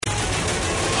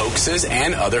hoaxes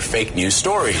and other fake news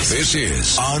stories. This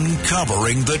is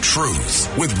Uncovering the Truth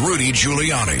with Rudy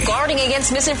Giuliani. Guarding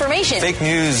against misinformation. Fake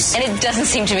news. And it doesn't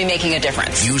seem to be making a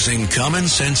difference. Using common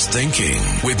sense thinking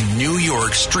with New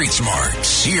York Street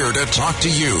Smarts. Here to talk to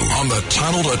you on the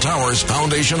Tunnel to Towers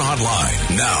Foundation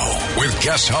Hotline. Now, with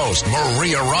guest host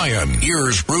Maria Ryan,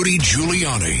 here's Rudy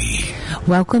Giuliani.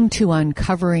 Welcome to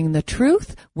Uncovering the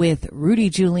Truth with Rudy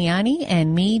Giuliani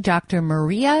and me, Dr.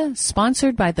 Maria,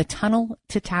 sponsored by the Tunnel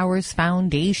to Towers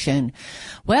Foundation.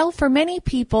 Well, for many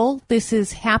people, this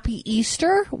is Happy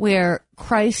Easter, where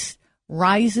Christ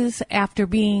rises after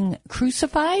being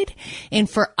crucified. And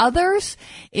for others,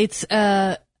 it's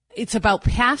about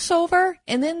Passover.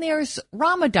 And then there's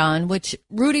Ramadan, which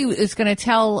Rudy is going to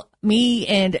tell me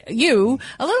and you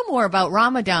a little more about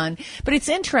Ramadan. But it's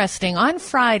interesting. On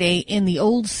Friday in the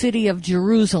old city of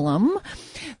Jerusalem,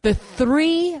 the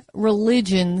three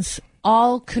religions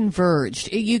all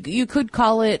converged. You could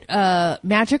call it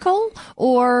magical,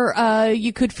 or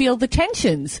you could feel the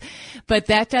tensions, but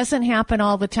that doesn't happen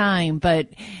all the time. But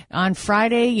on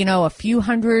Friday, a few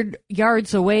hundred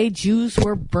yards away, Jews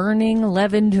were burning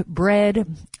leavened bread,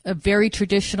 a very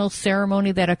traditional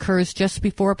ceremony that occurs just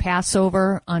before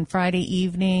Passover on Friday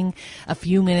evening. A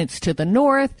few minutes to the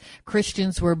north,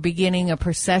 Christians were beginning a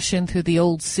procession through the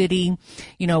old city,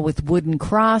 with wooden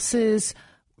crosses,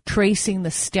 tracing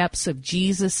the steps of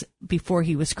Jesus before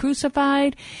he was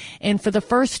crucified. And for the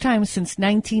first time since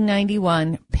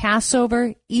 1991,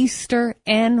 Passover, Easter,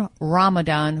 and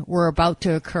Ramadan were about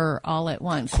to occur all at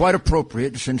once. Quite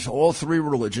appropriate, since all three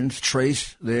religions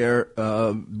trace their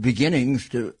beginnings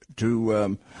to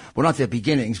well, not their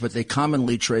beginnings, but they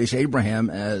commonly trace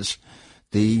Abraham as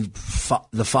the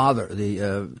father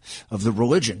of the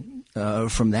religion.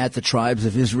 From that, the tribes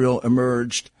of Israel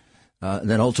emerged.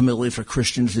 Then ultimately for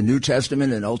Christians, the New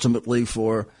Testament, and ultimately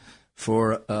for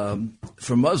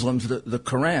Muslims, the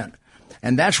Quran.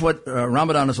 And that's what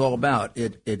Ramadan is all about.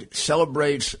 It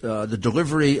celebrates the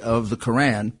delivery of the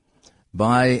Quran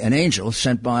by an angel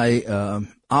sent by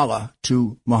Allah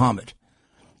to Muhammad.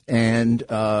 And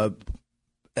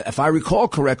if I recall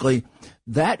correctly,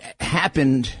 that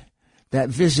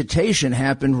visitation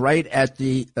happened right at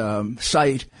the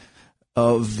site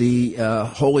of the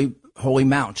Holy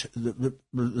Mount,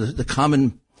 the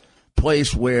common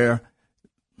place where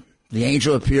the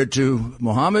angel appeared to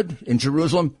Muhammad in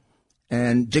Jerusalem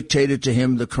and dictated to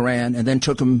him the Quran and then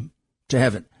took him to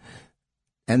heaven.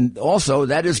 And also,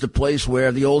 that is the place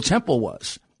where the old temple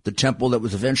was, the temple that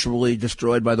was eventually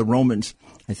destroyed by the Romans,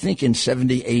 I think in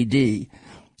 70 A.D.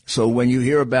 So when you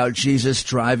hear about Jesus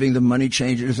driving the money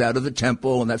changers out of the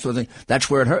temple and that sort of thing, that's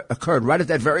where it occurred, right at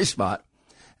that very spot.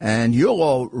 And you'll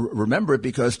all remember it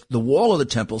because the wall of the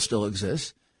temple still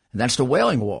exists, and that's the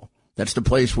Wailing Wall. That's the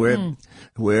place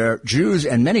where Jews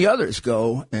and many others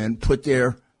go and put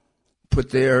their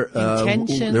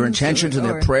intentions and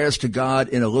their prayers to God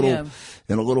in a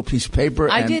little piece of paper.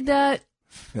 I did that.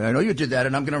 I know you did that,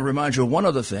 and I'm going to remind you of one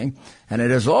other thing. And it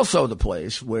is also the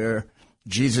place where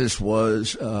Jesus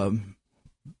was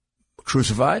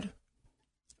crucified,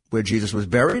 where Jesus was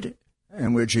buried,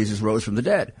 and where Jesus rose from the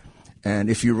dead.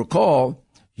 And if you recall,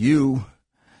 if you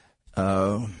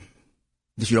don't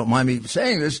mind me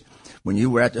saying this, when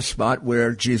you were at the spot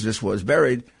where Jesus was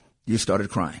buried, you started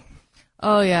crying.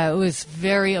 Oh, yeah, it was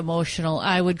very emotional.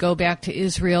 I would go back to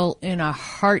Israel in a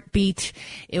heartbeat.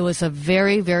 It was a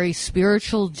very, very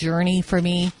spiritual journey for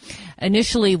me.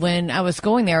 Initially, when I was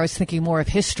going there, I was thinking more of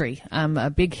history. I'm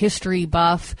a big history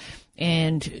buff,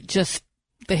 and just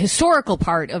the historical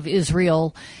part of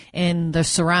Israel and the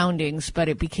surroundings, but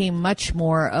it became much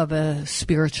more of a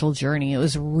spiritual journey. It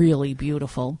was really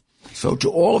beautiful. So to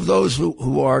all of those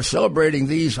who are celebrating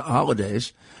these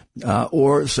holidays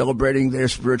or celebrating their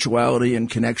spirituality and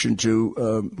connection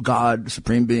to God,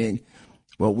 Supreme Being,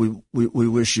 well, we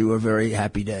wish you a very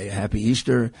happy day, a happy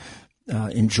Easter.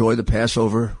 Enjoy the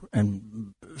Passover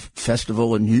and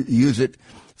festival and use it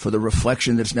for the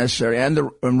reflection that's necessary.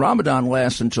 And Ramadan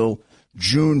lasts until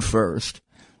June 1st,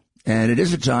 and it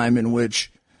is a time in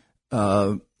which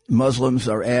Muslims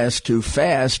are asked to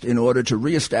fast in order to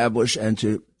reestablish and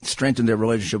to strengthen their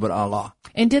relationship with Allah.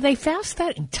 And do they fast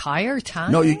that entire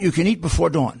time? No, you can eat before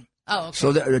dawn. Oh, okay.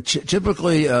 So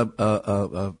typically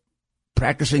a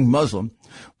practicing Muslim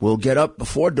will get up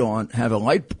before dawn, have a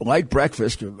light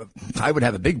breakfast. I would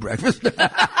have a big breakfast.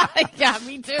 Yeah,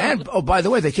 me too. And, by the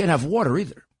way, they can't have water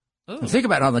either. Think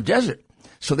about it, on the desert.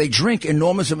 So they drink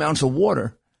enormous amounts of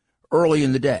water early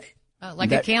in the day.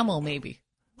 Like a camel, maybe.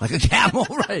 Like a camel,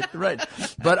 right.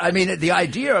 But, I mean, the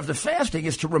idea of the fasting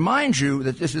is to remind you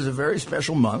that this is a very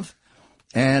special month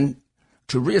and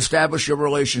to reestablish your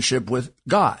relationship with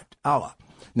God, Allah.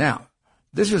 Now,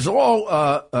 this is all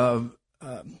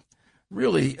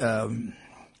really, well,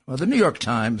 the New York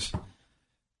Times.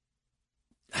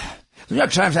 The New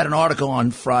York Times had an article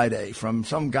on Friday from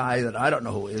some guy that I don't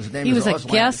know who he is. His name He was a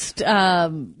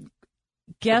Auslan.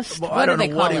 guest. Well, What I don't do know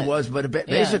they what call he it? was, but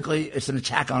basically, it's an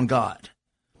attack on God.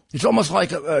 It's almost like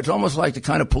the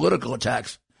kind of political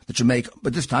attacks that you make,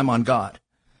 but this time on God.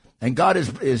 And God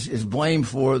is blamed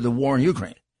for the war in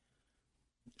Ukraine.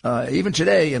 Even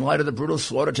today, in light of the brutal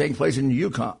slaughter taking place in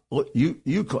Ukraine.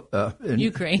 Yukon.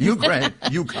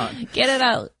 Get it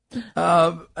out.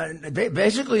 And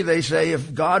basically, they say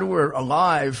if God were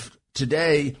alive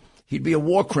today, he'd be a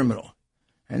war criminal.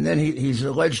 And then he's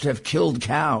alleged to have killed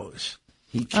cows.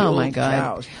 He killed Oh, my God.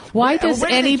 cows. Why does Where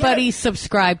did they get anybody it?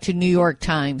 subscribe to New York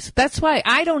Times? That's why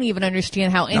I don't even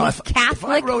understand how any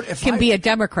Catholic can be a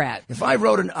Democrat. If I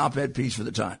wrote an op-ed piece for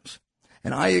the Times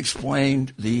and I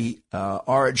explained the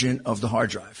origin of the hard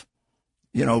drive,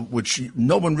 which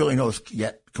no one really knows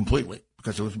yet completely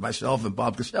because it was myself and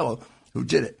Bob Costello who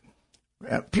did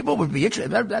it, people would be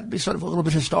interested. That'd be sort of a little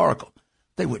bit historical.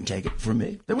 They wouldn't take it from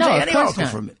me. They wouldn't take any article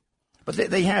from me. But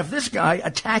they have this guy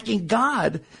attacking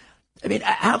God. I mean,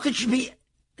 how could you be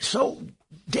so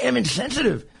damn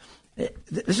insensitive?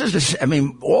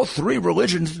 All three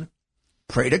religions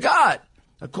pray to God.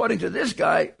 According to this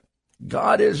guy,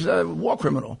 God is a war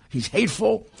criminal. He's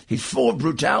hateful. He's full of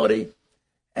brutality.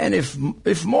 And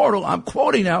if mortal, I'm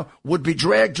quoting now, would be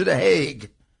dragged to The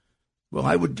Hague, well,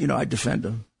 I'd defend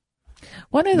him.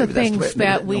 One of the things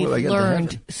that we've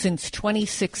learned since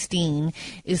 2016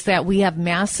 is that we have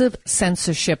massive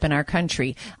censorship in our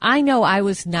country. I know I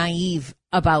was naive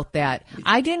about that.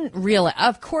 I didn't realize,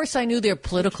 of course I knew their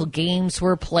political games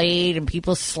were played and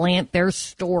people slant their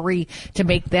story to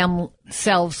make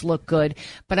themselves look good,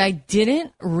 but I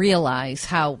didn't realize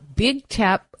how big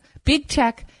tech,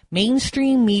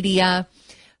 mainstream media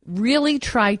really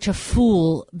tried to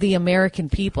fool the American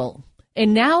people.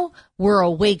 And now we're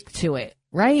awake to it,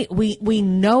 right? We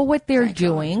know what they're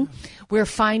doing. We're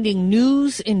finding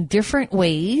news in different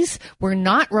ways. We're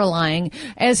not relying.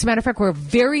 As a matter of fact, we're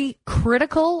very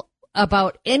critical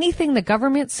about anything the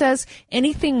government says,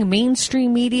 anything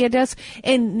mainstream media does.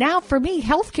 And now for me,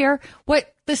 healthcare,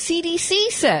 what the CDC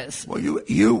says. Well,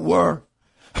 you were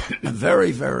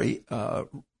very, very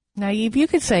naive, you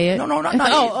could say it. No, not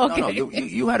naive. Oh, okay. No.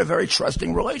 You had a very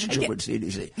trusting relationship with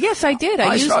CDC. Yes, I did.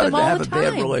 I used them all the time. I started to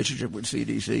have a bad relationship with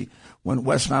CDC when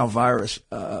West Nile virus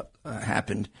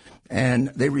happened, and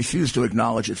they refused to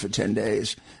acknowledge it for 10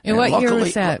 days. And what year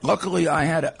was that? Luckily, I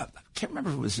had I can't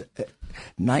remember if it was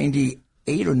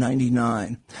 98 or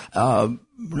 99.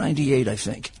 98, I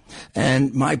think.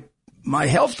 And my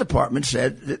health department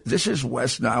said that this is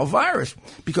West Nile virus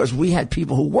because we had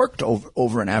people who worked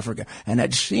over in Africa and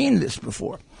had seen this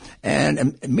before.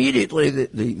 And immediately the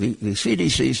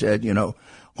CDC said,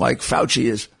 like Fauci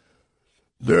is,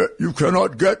 you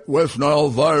cannot get West Nile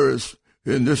virus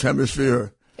in this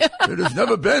hemisphere. It has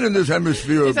never been in this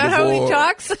hemisphere is that before. How he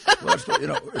talks?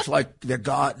 It's like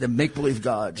they're make-believe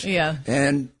gods. Yeah.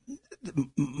 And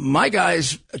my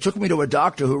guys took me to a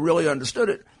doctor who really understood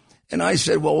it. And I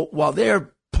said, well, while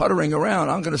they're puttering around,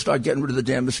 I'm going to start getting rid of the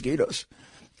damn mosquitoes.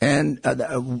 And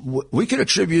we can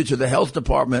attribute to the health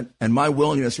department and my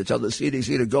willingness to tell the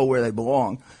CDC to go where they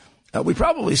belong. We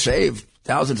probably saved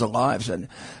thousands of lives and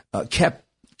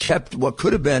kept what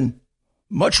could have been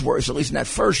much worse, at least in that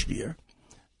first year,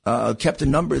 kept the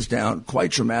numbers down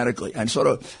quite dramatically and sort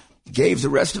of gave the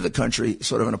rest of the country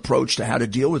sort of an approach to how to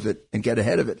deal with it and get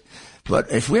ahead of it.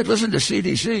 But if we had listened to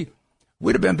CDC,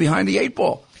 we'd have been behind the eight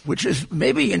ball, which is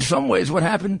maybe in some ways what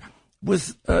happened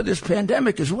with this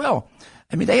pandemic as well.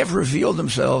 I mean, they have revealed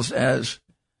themselves as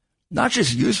not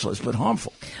just useless, but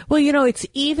harmful. Well, it's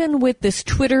even with this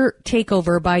Twitter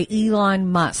takeover by Elon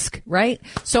Musk, right?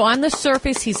 So on the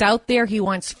surface, he's out there. He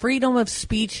wants freedom of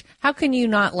speech. How can you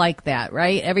not like that,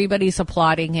 right? Everybody's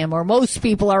applauding him, or most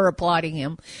people are applauding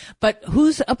him. But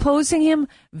who's opposing him?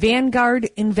 Vanguard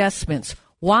Investments.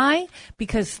 Why?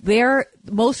 Because a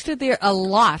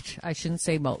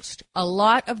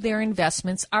lot of their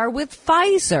investments are with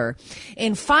Pfizer.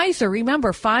 And Pfizer,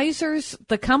 remember, Pfizer's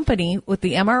the company with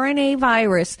the mRNA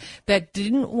virus that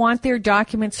didn't want their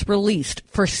documents released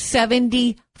for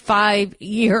 75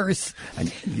 years.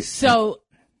 So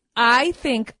I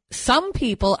think some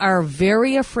people are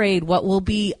very afraid what will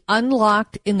be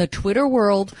unlocked in the Twitter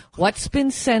world, what's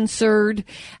been censored,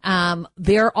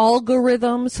 their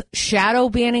algorithms, shadow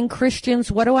banning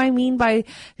Christians. What do I mean by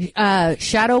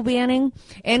shadow banning?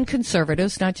 And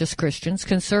conservatives, not just Christians,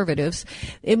 conservatives.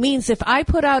 It means if I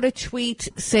put out a tweet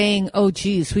saying, oh,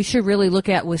 geez, we should really look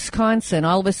at Wisconsin,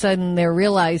 all of a sudden they're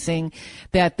realizing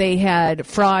that they had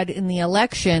fraud in the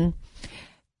election,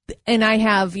 and I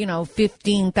have,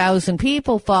 15,000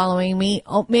 people following me,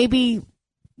 maybe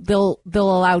they'll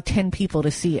allow 10 people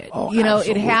to see it. Oh, it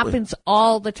absolutely. happens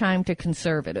all the time to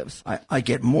conservatives. I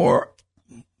get more.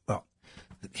 Well,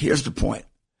 here's the point.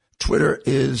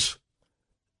 If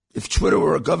Twitter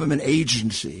were a government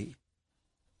agency,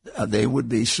 they would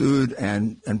be sued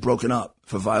and broken up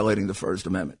for violating the First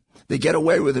Amendment. They get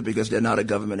away with it because they're not a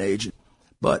government agent.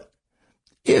 But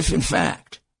if, in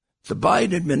fact, the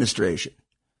Biden administration,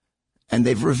 and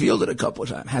they've revealed it a couple of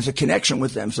times, has a connection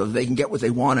with them so that they can get what they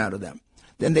want out of them,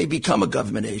 then they become a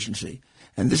government agency.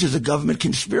 And this is a government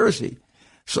conspiracy.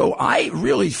 So I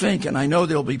really think, and I know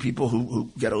there'll be people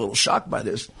who get a little shocked by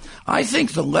this, I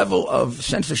think the level of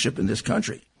censorship in this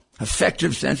country,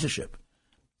 effective censorship,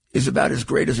 is about as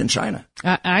great as in China.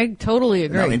 I totally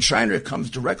agree. Now, in China, it comes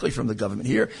directly from the government.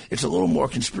 Here, it's a little more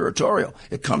conspiratorial.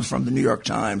 It comes from the New York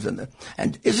Times. And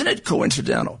isn't it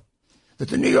coincidental that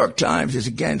the New York Times is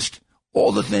against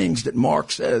all the things that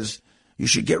Marx says you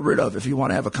should get rid of if you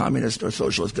want to have a communist or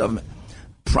socialist government?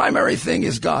 Primary thing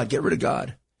is God. Get rid of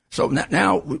God. So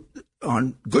now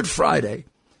on Good Friday,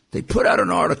 they put out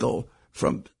an article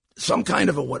from some kind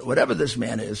of whatever this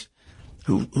man is,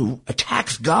 who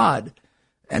attacks God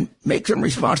and makes him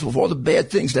responsible for all the bad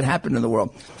things that happen in the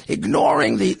world,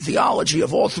 ignoring the theology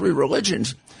of all three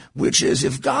religions, which is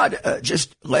if God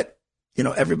just let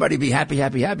everybody be happy,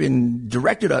 happy, happy, and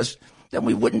directed us, then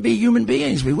we wouldn't be human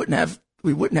beings. We wouldn't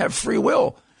have free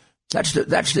will. That's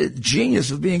the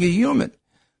genius of being a human.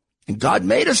 And God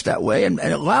made us that way and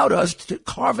allowed us to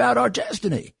carve out our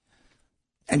destiny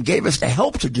and gave us the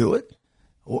help to do it,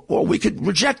 or we could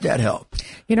reject that help.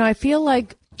 I feel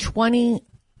like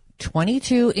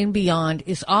 2022 and beyond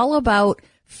is all about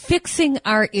fixing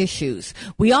our issues.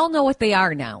 We all know what they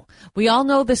are now. We all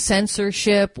know the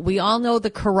censorship. We all know the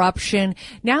corruption.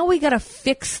 Now we got to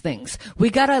fix things. We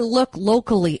got to look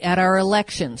locally at our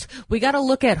elections. We got to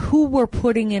look at who we're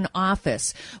putting in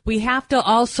office. We have to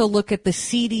also look at the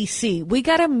CDC. We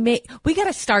got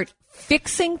to start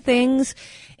fixing things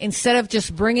instead of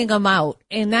just bringing them out.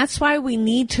 And that's why we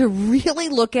need to really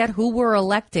look at who we're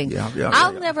electing.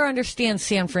 I'll never understand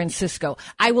San Francisco.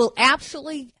 I will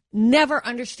absolutely never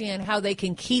understand how they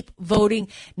can keep voting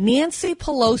Nancy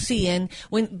Pelosi in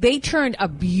when they turned a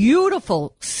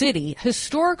beautiful city,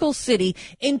 historical city,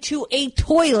 into a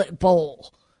toilet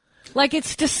bowl. Like,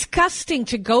 it's disgusting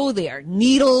to go there.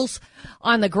 Needles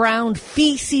on the ground,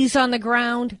 feces on the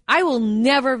ground. I will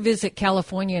never visit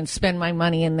California and spend my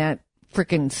money in that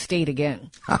frickin' state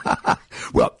again.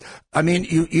 Well, I mean,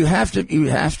 you have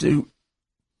to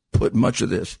put much of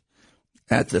this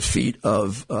at the feet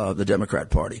of the Democrat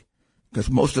Party, because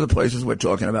most of the places we're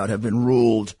talking about have been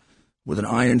ruled with an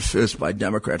iron fist by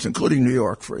Democrats, including New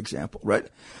York, for example, right?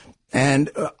 And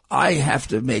I have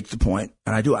to make the point,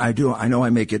 and I know I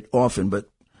make it often, but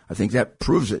I think that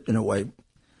proves it in a way,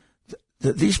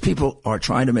 that these people are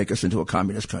trying to make us into a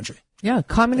communist country. Yeah,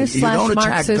 communist / Marxist. You don't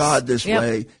attack God this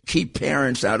way. Keep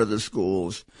parents out of the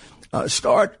schools.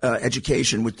 Start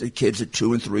education with the kids at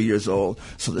 2 and 3 years old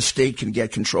so the state can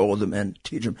get control of them and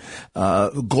teach them.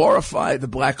 Glorify the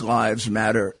Black Lives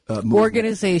Matter movement,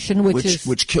 organization,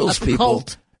 which kills people.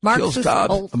 Cult. Kills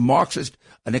jobs.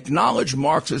 An acknowledged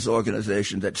Marxist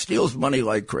organization that steals money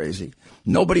like crazy.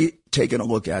 Nobody taking a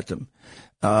look at them.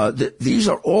 These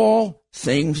are all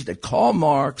things that Karl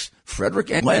Marx, Frederick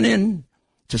Lenin,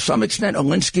 to some extent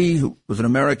Alinsky, who was an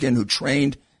American who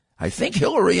trained, I think,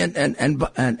 Hillary and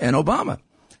Obama.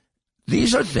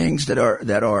 These are things that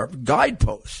are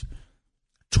guideposts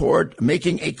toward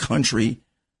making a country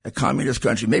a communist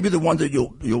country. Maybe the one that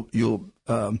you'll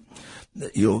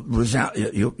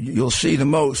see the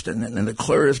most and the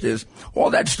clearest is all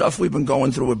that stuff we've been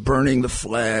going through with burning the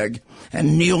flag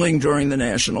and kneeling during the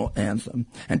national anthem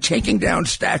and taking down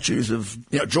statues of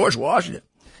George Washington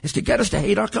is to get us to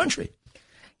hate our country.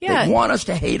 Yeah. They want us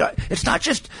to hate our. It's not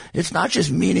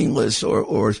just meaningless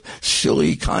or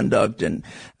silly conduct and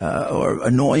or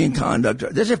annoying conduct.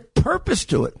 There's a purpose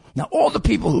to it. Now, all the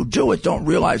people who do it don't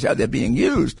realize how they're being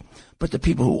used, but the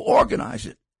people who organize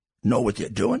it know what they're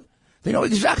doing. They know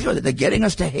exactly what they're getting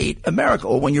us to hate America.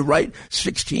 Or when you write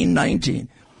 1619,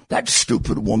 that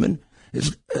stupid woman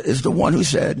is the one who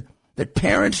said that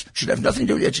parents should have nothing to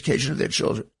do with the education of their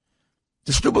children.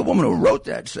 The stupid woman who wrote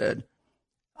that said,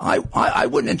 I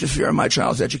wouldn't interfere in my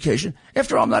child's education.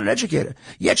 After all, I'm not an educator.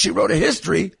 Yet she wrote a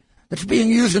history that's being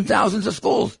used in thousands of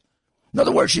schools. In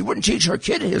other words, she wouldn't teach her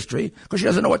kid history because she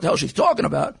doesn't know what the hell she's talking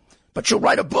about. But she'll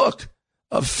write a book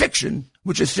of fiction,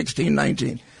 which is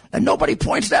 1619. And nobody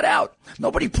points that out.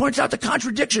 Nobody points out the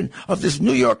contradiction of this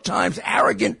New York Times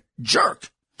arrogant jerk.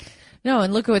 No,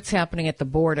 and look at what's happening at the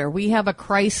border. We have a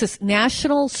crisis,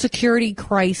 national security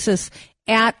crisis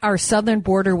at our southern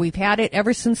border. We've had it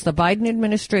ever since the Biden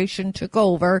administration took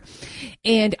over.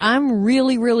 And I'm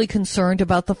really, really concerned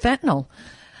about the fentanyl.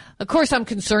 Of course, I'm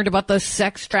concerned about the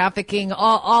sex trafficking,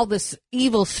 all this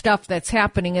evil stuff that's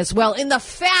happening as well. And the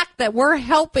fact that we're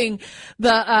helping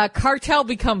the cartel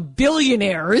become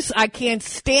billionaires, I can't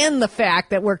stand the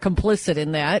fact that we're complicit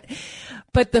in that.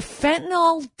 But the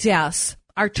fentanyl deaths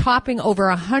are topping over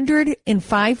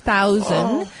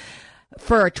 105,000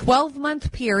 for a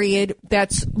 12-month period.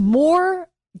 That's more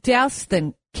deaths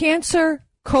than cancer,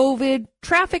 COVID,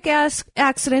 traffic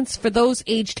accidents for those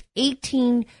aged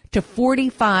 18 to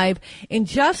 45. And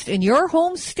just in your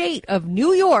home state of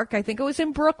New York, I think it was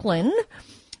in Brooklyn,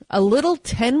 a little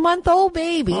 10-month-old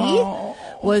baby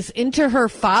was into her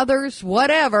father's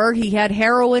whatever. He had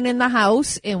heroin in the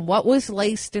house. And what was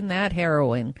laced in that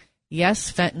heroin?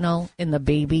 Yes, fentanyl, and the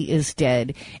baby is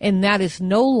dead. And that is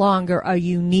no longer a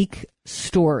unique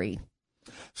story.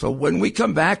 So when we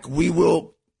come back, we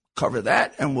will cover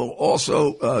that, and we'll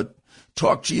also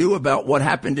talk to you about what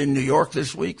happened in New York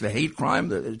this week, the hate crime,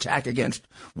 the attack against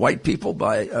white people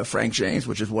by Frank James,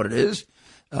 which is what it is,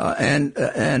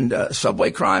 and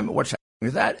subway crime, what's happening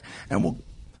with that, and we'll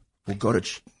go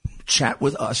to chat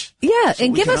with us. Yeah, so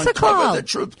and give us a call. The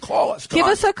truth. Call us. Give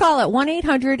us a call at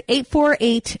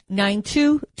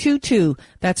 1-800-848-9222.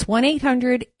 That's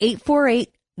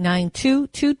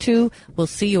 1-800-848-9222. We'll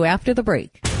see you after the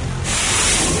break.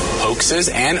 Hoaxes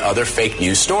and other fake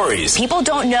news stories. People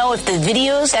don't know if the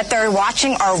videos that they're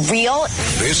watching are real.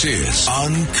 This is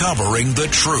Uncovering the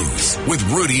Truth with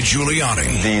Rudy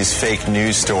Giuliani. These fake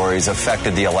news stories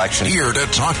affected the election. Here to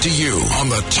talk to you on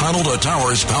the Tunnel to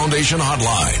Towers Foundation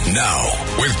Hotline. Now,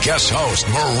 with guest host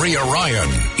Maria Ryan,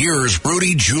 here's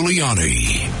Rudy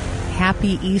Giuliani.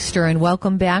 Happy Easter and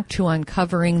welcome back to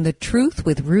Uncovering the Truth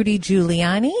with Rudy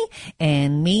Giuliani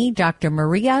and me, Dr.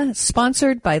 Maria,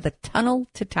 sponsored by the Tunnel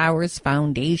to Towers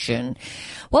Foundation.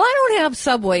 Well, I don't have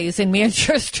subways in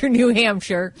Manchester, New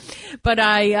Hampshire, but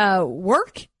I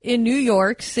work in New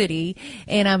York City,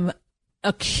 and I'm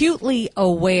acutely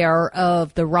aware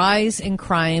of the rise in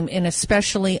crime, and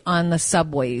especially on the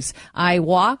subways. I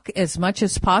walk as much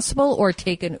as possible or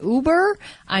take an Uber.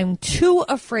 I'm too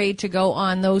afraid to go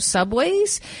on those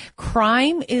subways.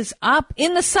 Crime is up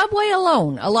in the subway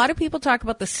alone. A lot of people talk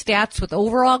about the stats with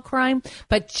overall crime,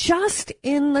 but just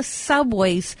in the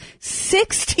subways,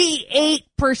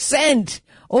 68%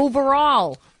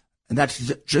 overall. And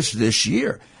that's just this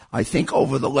year. I think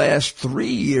over the last 3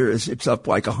 years, it's up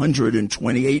like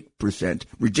 128%.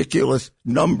 Ridiculous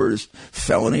numbers.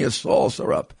 Felony assaults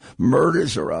are up.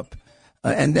 Murders are up.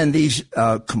 And then these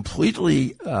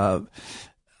completely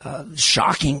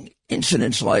shocking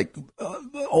incidents like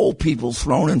old people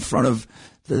thrown in front of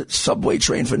the subway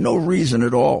train for no reason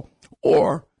at all.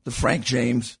 Or the Frank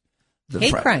James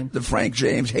crime. The Frank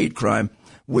James hate crime,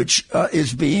 which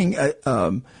is being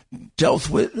dealt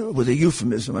with a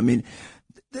euphemism. I mean,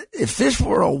 if this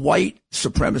were a white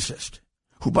supremacist,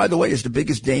 who, by the way, is the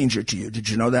biggest danger to you, did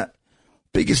you know that?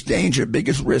 Biggest danger,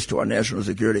 biggest risk to our national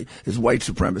security is white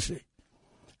supremacy.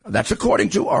 That's according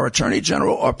to our Attorney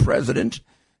General, our President,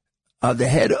 the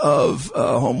head of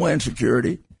Homeland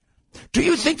Security. Do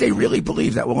you think they really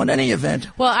believe that? Well, in any event.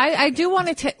 Well, I do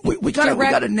want to we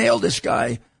got to nail this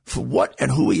guy for what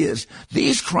and who he is.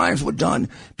 These crimes were done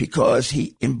because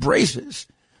he embraces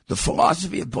the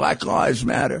philosophy of Black Lives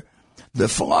Matter. The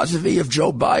philosophy of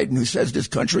Joe Biden, who says this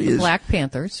country is... Black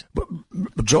Panthers.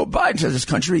 Joe Biden says this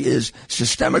country is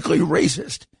systemically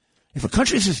racist. If a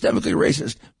country is systemically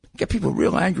racist, get people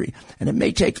real angry. And it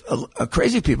may take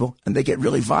crazy people, and they get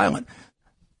really violent.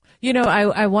 You know,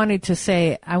 I wanted to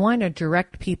say, I want to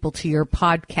direct people to your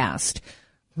podcast,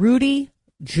 Rudy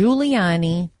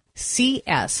Giuliani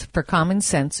CS for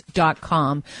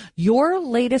commonsense.com. Your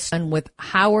latest one with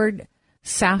Howard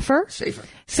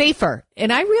Safer.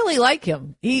 And I really like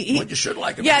him. Well, you should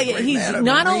like him. Yeah, he's man,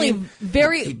 not only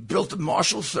very... He built the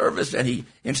Marshal Service, and he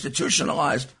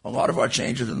institutionalized a lot of our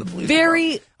changes in the police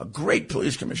department. A great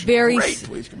police commissioner. Great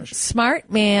police commissioner.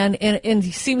 Smart man, and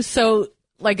he seems so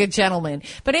like a gentleman.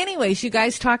 But anyways, you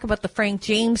guys talk about the Frank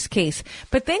James case,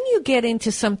 but then you get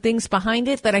into some things behind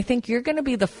it that I think you're going to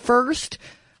be the first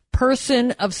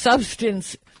person of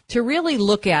substance to really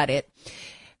look at it,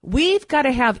 we've got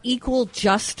to have equal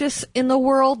justice in the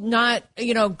world, not,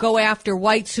 go after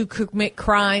whites who commit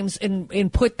crimes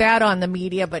and put that on the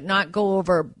media, but not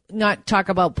talk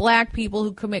about black people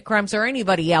who commit crimes or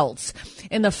anybody else.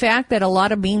 And the fact that a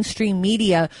lot of mainstream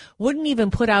media wouldn't even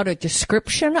put out a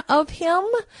description of him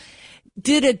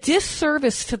did a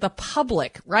disservice to the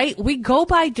public, right? We go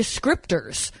by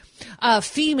descriptors.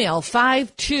 Female,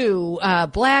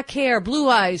 5'2", black hair, blue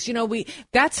eyes.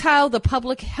 That's how the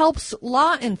public helps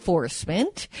law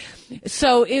enforcement.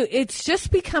 So it's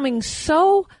just becoming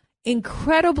so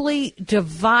incredibly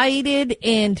divided,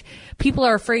 and people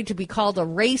are afraid to be called a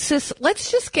racist.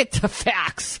 Let's just get to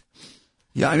facts.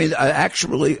 Yeah, I mean,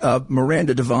 actually,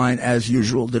 Miranda Devine, as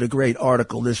usual, did a great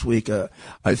article this week.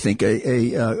 I think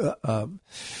a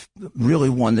really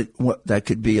one that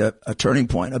could be a turning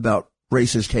point about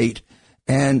racist hate.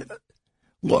 And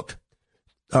look,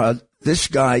 this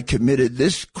guy committed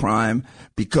this crime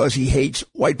because he hates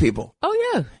white people.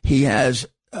 Oh, yeah. He has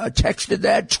texted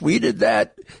that, tweeted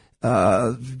that,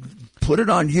 put it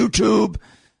on YouTube.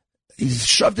 He's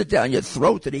shoved it down your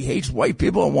throat that he hates white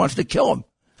people and wants to kill them.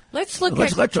 Let's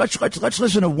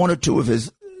listen to one or two of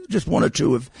his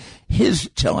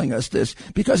telling us this,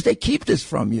 because they keep this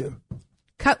from you.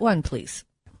 Cut one, please.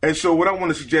 And so what I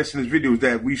want to suggest in this video is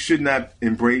that we should not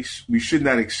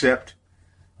accept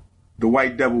the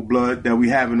white devil blood that we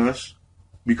have in us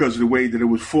because of the way that it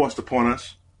was forced upon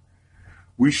us.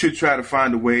 We should try to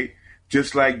find a way,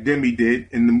 just like Demi did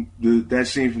in that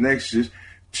scene from Exorcist,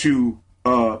 to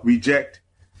reject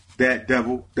that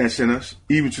devil that's in us,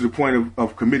 even to the point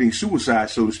of committing suicide,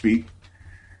 so to speak.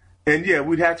 And yeah,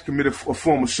 we'd have to commit a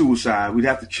form of suicide. We'd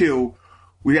have to kill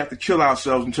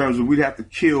ourselves in terms of we'd have to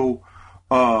kill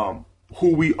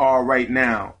who we are right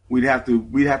now. We'd have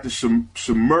to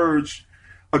submerge,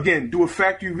 again, do a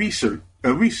factory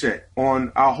reset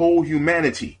on our whole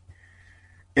humanity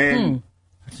and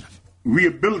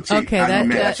rehabilitate our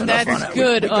humanity. That's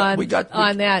good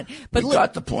on that. But we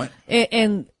got the point.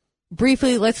 And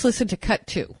briefly, let's listen to cut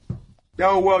 2.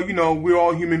 Oh, well, we're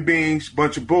all human beings,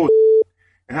 bunch of bullshit,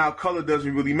 and how color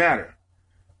doesn't really matter.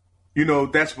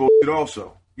 That's bullshit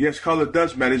also. Yes, color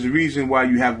does matter. There's a reason why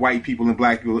you have white people and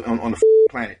black people on the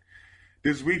planet.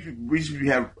 There's a reason you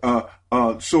have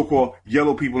so-called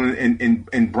yellow people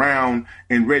and brown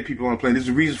and red people on the planet. There's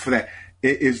a reason for that.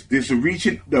 There's a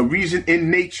reason in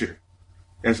nature.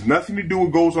 That's nothing to do with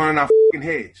what goes on in our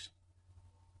heads.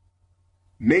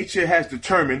 Nature has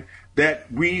determined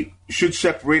that we should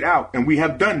separate out, and we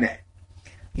have done that.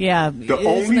 Yeah. The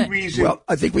only reason... Well,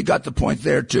 I think we got the point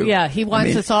there, too. Yeah, he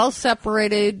wants us all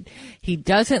separated. He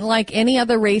doesn't like any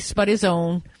other race but his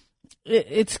own.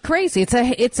 It's crazy.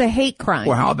 It's a hate crime.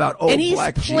 Well, how about And he's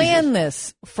planned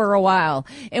this for a while.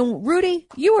 And, Rudy,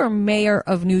 you are mayor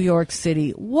of New York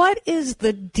City. What is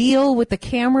the deal with the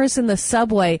cameras in the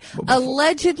subway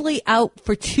allegedly out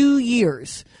for 2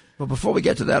 years? Well, before we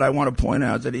get to that, I want to point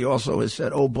out that he also has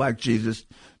said, "Oh, Black Jesus,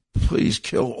 please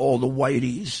kill all the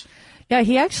whiteys." Yeah,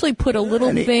 he actually put a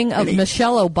little thing of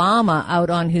Michelle Obama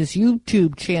out on his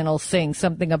YouTube channel saying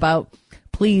something about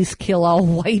please kill all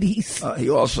whiteys. He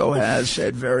also has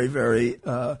said very, very,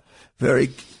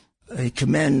 he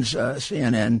commends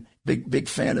CNN, big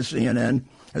fan of CNN,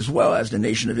 as well as the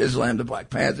Nation of Islam, the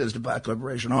Black Panthers, the Black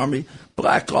Liberation Army.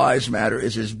 Black Lives Matter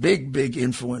is his big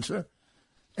influencer.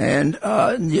 And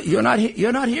you're not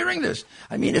hearing this.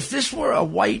 I mean, if this were a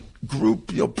white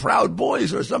group, Proud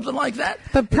Boys or something like that,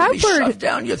 but Proud it'd be shoved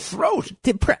down your throat.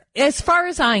 As far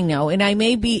as I know, and I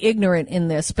may be ignorant in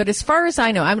this, but as far as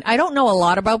I know, I don't know a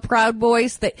lot about Proud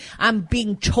Boys. That I'm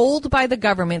being told by the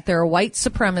government they're a white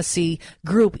supremacy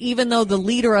group, even though the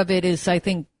leader of it is, I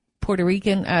think, Puerto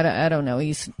Rican. I don't know.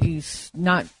 He's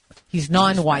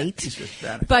non-white, He's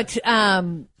Hispanic. But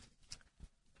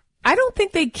I don't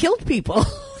think they killed people.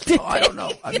 I don't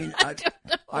know. I mean,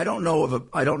 I don't know.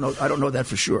 I don't know that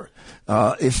for sure.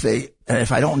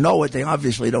 If I don't know it, they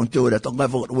obviously don't do it at the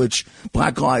level at which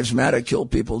Black Lives Matter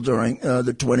killed people during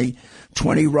the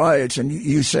 2020 riots. And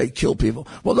you say kill people.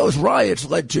 Well, those riots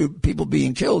led to people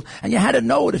being killed, and you had to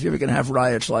know it if you were going to have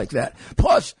riots like that.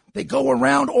 Plus, they go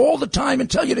around all the time and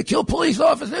tell you to kill police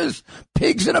officers,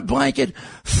 pigs in a blanket,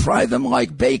 fry them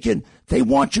like bacon. They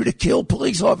want you to kill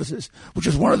police officers, which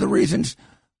is one of the reasons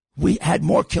we had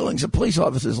more killings of police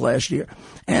officers last year.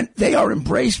 And they are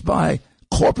embraced by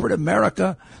corporate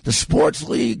America, the sports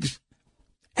leagues,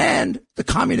 and the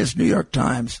communist New York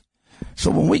Times.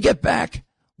 So when we get back,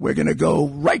 we're going to go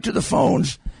right to the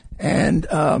phones and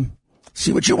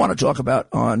see what you want to talk about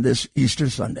on this Easter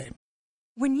Sunday.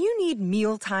 When you need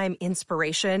mealtime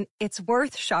inspiration, it's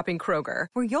worth shopping Kroger,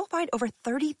 where you'll find over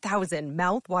 30,000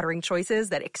 mouth-watering choices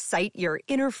that excite your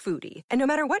inner foodie. And no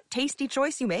matter what tasty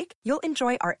choice you make, you'll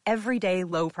enjoy our everyday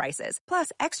low prices, plus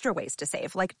extra ways to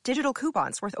save, like digital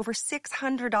coupons worth over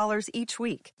 $600 each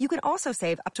week. You can also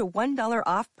save up to $1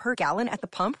 off per gallon at the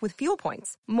pump with fuel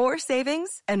points. More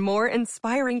savings and more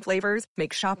inspiring flavors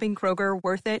make shopping Kroger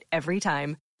worth it every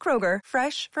time. Kroger,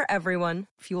 fresh for everyone.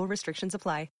 Fuel restrictions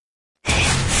apply.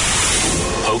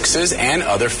 Hoaxes and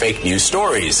other fake news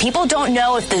stories. People don't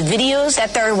know if the videos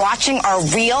that they're watching are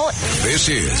real. This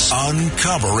is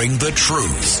Uncovering the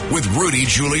Truth with Rudy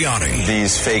Giuliani.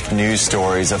 These fake news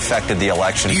stories affected the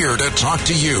election. Here to talk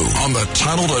to you on the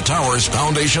Tunnel to Towers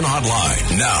Foundation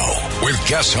Hotline. Now, with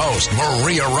guest host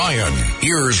Maria Ryan,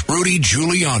 here's Rudy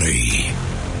Giuliani.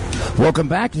 Welcome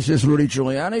back. This is Rudy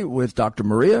Giuliani with Dr.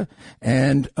 Maria,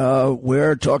 and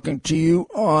we're talking to you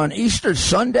on Easter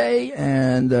Sunday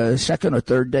and the second or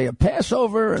third day of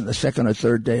Passover and the second or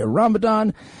third day of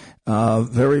Ramadan.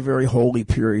 Very, very holy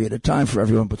period of time for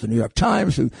everyone but the New York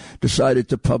Times, who decided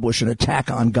to publish an attack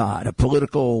on God, a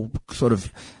political sort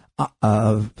of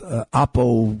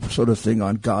oppo sort of thing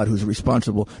on God, who's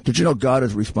responsible. Did you know God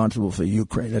is responsible for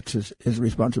Ukraine? That's his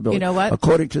responsibility. You know what?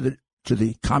 According to the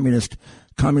communists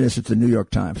at the New York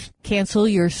Times. Cancel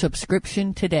your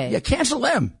subscription today. Yeah, cancel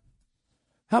them.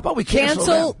 How about we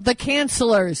cancel them? The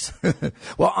cancelers.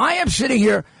 Well, I am sitting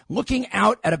here looking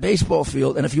out at a baseball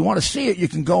field, and if you want to see it, you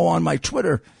can go on my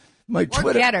Twitter.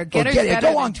 Getter.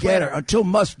 Go on Getter until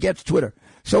Musk gets Twitter.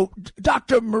 So,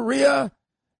 Dr. Maria,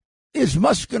 is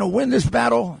Musk going to win this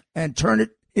battle and turn it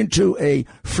into a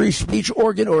free speech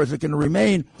organ, or is it going to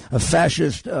remain a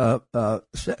fascist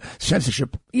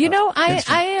censorship? You know,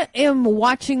 I am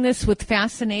watching this with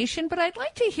fascination, but I'd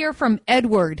like to hear from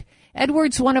Edward.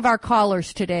 Edward's one of our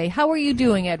callers today. How are you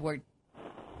doing, Edward?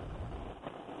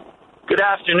 Good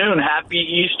afternoon. Happy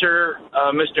Easter,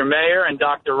 Mr. Mayor and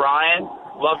Dr. Ryan.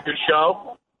 Love your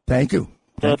show. Thank you.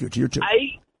 Thank you to you too.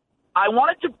 I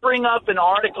wanted to bring up an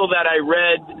article that I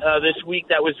read this week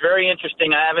that was very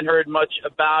interesting. I haven't heard much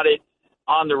about it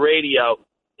on the radio.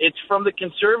 It's from the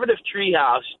Conservative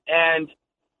Treehouse, and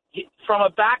from a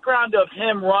background of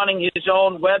him running his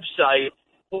own website,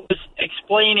 was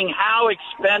explaining how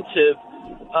expensive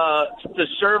the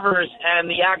servers and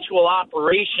the actual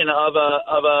operation of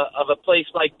a place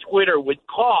like Twitter would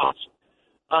cost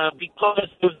because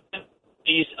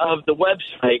of the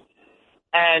website,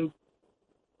 and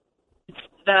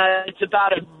that it's about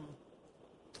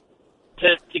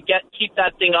to keep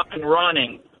that thing up and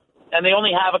running, and they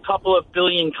only have a couple of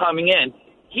billion coming in.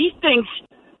 He thinks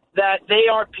that they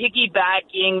are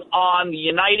piggybacking on the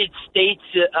United States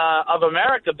of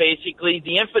America, basically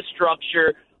the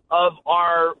infrastructure of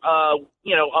our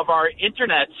of our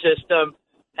internet system,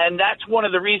 and that's one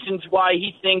of the reasons why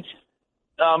he thinks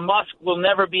Musk will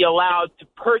never be allowed to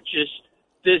purchase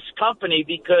this company,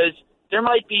 because there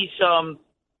might be some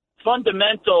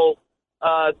fundamental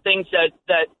things that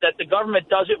the government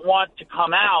doesn't want to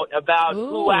come out about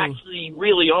who actually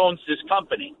really owns this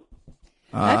company.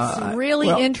 That's really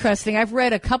interesting. I've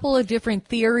read a couple of different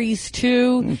theories,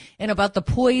 too, and about the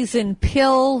poison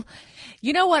pill.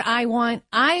 You know what I want?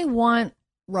 I want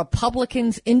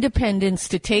Republicans, independents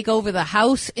to take over the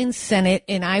House and Senate,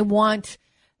 and I want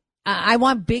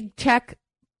big tech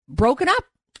broken up.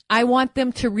 I want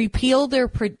them to repeal their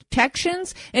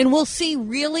protections, and we'll see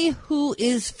really who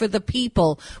is for the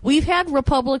people. We've had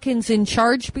Republicans in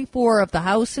charge before of the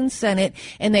House and Senate,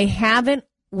 and they haven't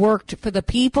worked for the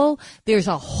people. There's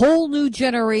a whole new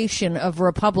generation of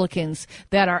Republicans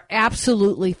that are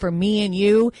absolutely for me and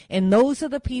you, and those are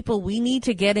the people we need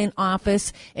to get in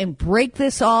office and break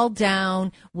this all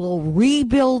down. We'll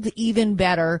rebuild even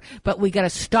better, but we got to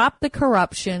stop the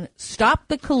corruption, stop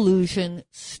the collusion,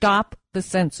 stop the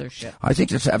censorship. I think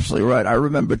that's absolutely right. I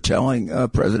remember telling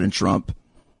President Trump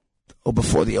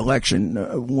before the election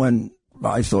when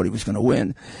I thought he was going to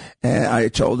win, and I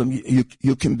told him,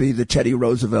 "You can be the Teddy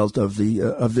Roosevelt of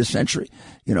this century."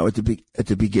 You know, at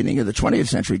the beginning of the 20th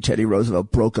century, Teddy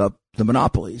Roosevelt broke up the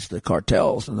monopolies, the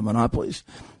cartels, and the monopolies,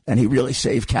 and he really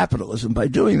saved capitalism by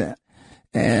doing that.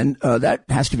 And that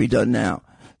has to be done now.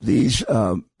 These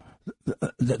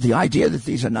the idea that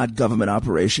these are not government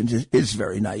operations is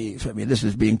very naive. I mean, this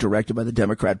is being directed by the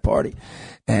Democrat Party,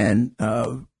 and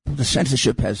the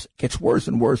censorship gets worse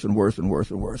and worse and worse and worse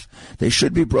and worse. They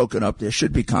should be broken up. There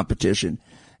should be competition.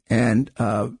 And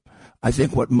I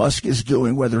think what Musk is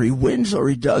doing, whether he wins or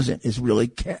he doesn't, is really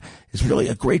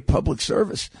a great public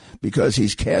service, because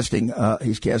he's casting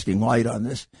light on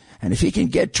this. And if he can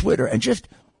get Twitter and just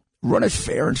run it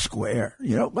fair and square,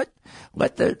 you know,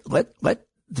 let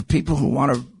the people who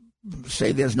want to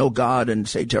say there's no God and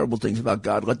say terrible things about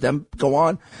God, let them go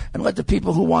on, and let the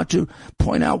people who want to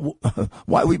point out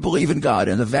why we believe in God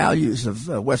and the values of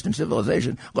Western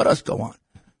civilization, let us go on.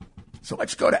 So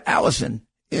let's go to Allison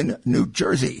in New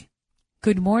Jersey.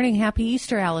 Good morning. Happy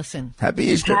Easter, Allison. Happy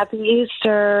Easter. Happy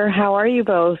Easter. How are you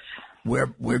both? We're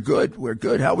good. We're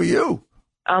good. How are you?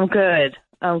 I'm good.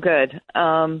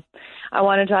 I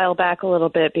want to dial back a little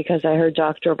bit because I heard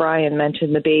Dr. O'Brien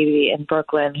mention the baby in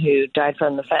Brooklyn who died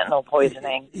from the fentanyl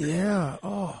poisoning. Yeah.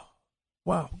 Oh,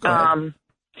 wow. Go ahead.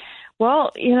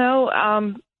 Well,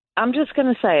 I'm just going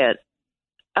to say it.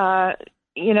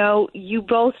 You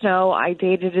both know I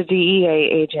dated a DEA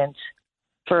agent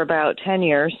for about 10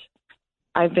 years.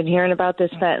 I've been hearing about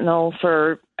this fentanyl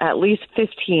for at least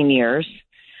 15 years.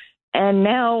 And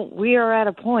now we are at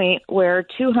a point where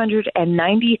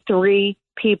 293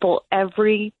 people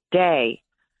every day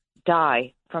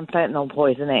die from fentanyl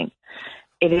poisoning.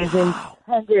 It is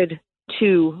intended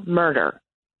to murder.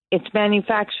 It's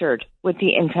manufactured with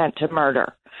the intent to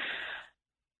murder.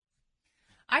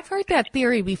 I've heard that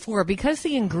theory before because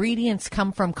the ingredients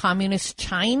come from communist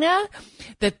China,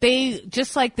 that they,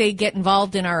 just like they get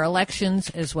involved in our elections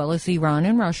as well as Iran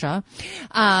and Russia,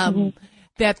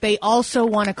 that they also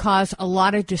want to cause a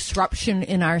lot of disruption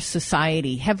in our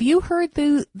society. Have you heard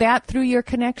that through your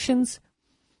connections?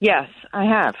 Yes, I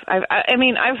have.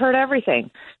 I've heard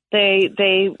everything. It's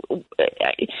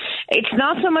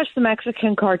not so much the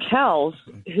Mexican cartels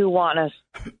who want us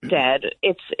dead.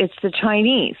 It's the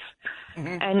Chinese,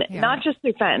 and not just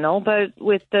through fentanyl, but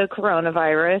with the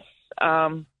coronavirus.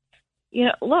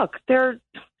 Look,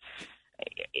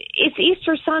 it's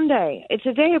Easter Sunday. It's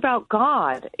a day about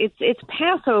God. It's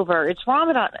Passover. It's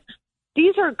Ramadan.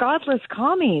 These are godless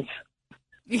commies.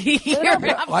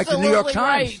 Like the New York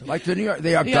Times. Right.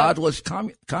 They are godless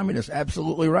communists.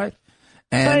 Absolutely right.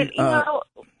 And, but,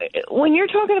 when you're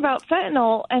talking about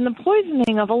fentanyl and the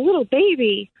poisoning of a little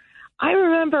baby, I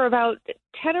remember about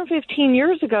 10 or 15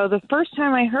 years ago, the first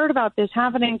time I heard about this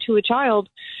happening to a child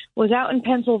was out in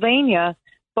Pennsylvania.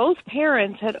 Both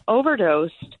parents had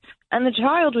overdosed, and the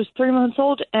child was 3 months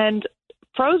old and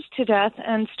froze to death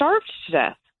and starved to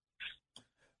death.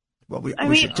 Well,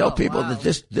 we should tell people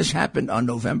that this happened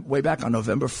on way back on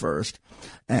November 1st,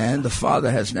 and the father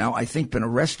has now, I think, been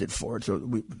arrested for it. So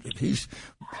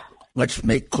let's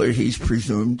make clear he's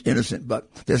presumed innocent, but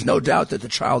there's no doubt that the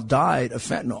child died of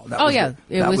fentanyl.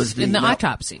 It was in the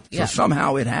autopsy. So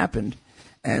somehow it happened,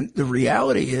 and the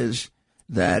reality is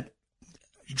that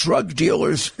drug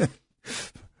dealers,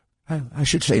 I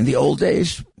should say in the old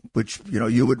days, which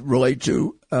you would relate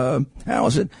to,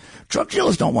 Allison, drug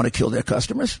dealers don't want to kill their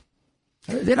customers.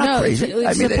 They're not crazy.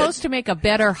 It's supposed to make a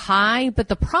better high, but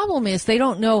the problem is they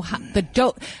don't know the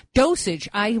dosage.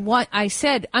 I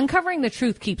said Uncovering the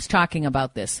Truth keeps talking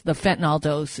about this, the fentanyl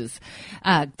doses,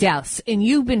 deaths, and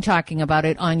you've been talking about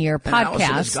it on your podcast.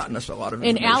 Allison has gotten us a lot of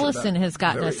information. And Allison has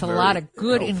gotten us a lot of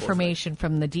good information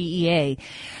from the DEA.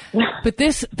 But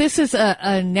this is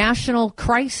a national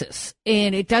crisis,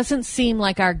 and it doesn't seem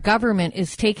like our government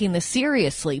is taking this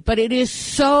seriously, but it is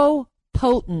so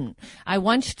potent. I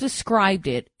once described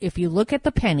it. If you look at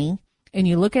the penny and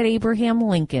you look at Abraham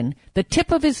Lincoln, the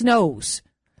tip of his nose,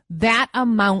 that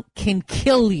amount can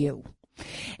kill you.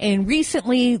 And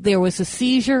recently there was a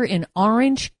seizure in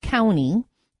Orange County.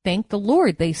 Thank the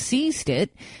Lord they seized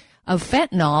it, of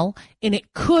fentanyl, and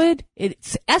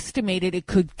it's estimated it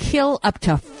could kill up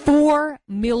to 4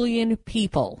 million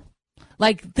people.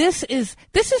 Like this is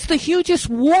the hugest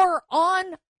war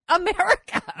on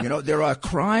America. There are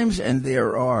crimes and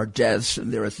there are deaths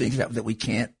and there are things that we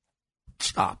can't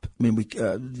stop. I mean,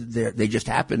 they just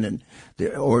happen, and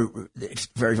it's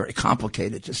very, very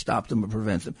complicated to stop them or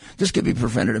prevent them. This could be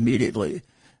prevented immediately.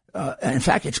 And in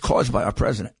fact, it's caused by our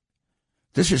president.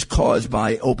 This is caused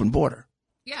by open border.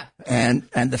 Yeah. And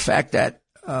the fact that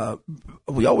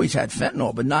we always had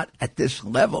fentanyl, but not at this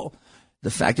level.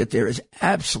 The fact that there is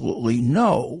absolutely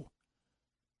no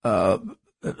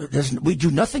we do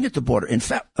nothing at the border. In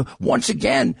fact, once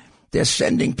again, they're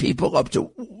sending people up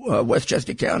to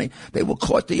Westchester County. They were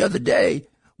caught the other day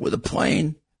with a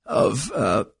plane of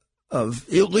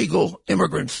illegal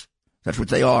immigrants. That's what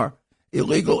they are,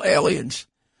 illegal aliens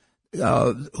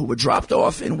who were dropped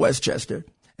off in Westchester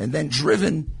and then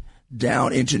driven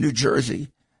down into New Jersey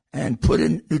and put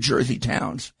in New Jersey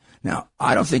towns. Now,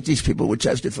 I don't think these people were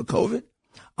tested for COVID.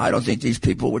 I don't think these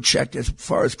people were checked as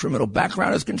far as criminal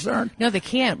background is concerned. No, they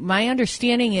can't. My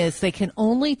understanding is they can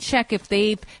only check if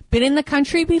they've been in the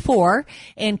country before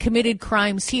and committed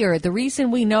crimes here. The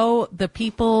reason we know the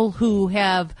people who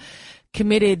have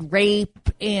committed rape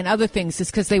and other things.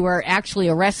 It's because they were actually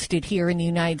arrested here in the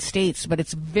United States. But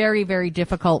it's very, very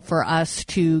difficult for us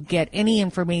to get any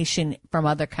information from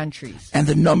other countries. And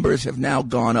the numbers have now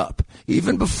gone up,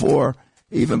 even before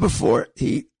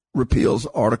he repeals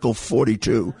Article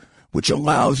 42, which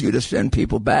allows you to send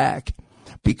people back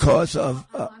because of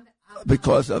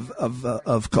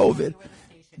COVID.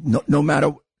 No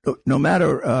matter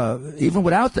even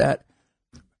without that,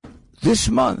 this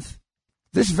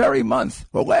very month,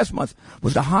 or last month,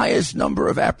 was the highest number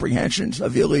of apprehensions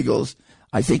of illegals,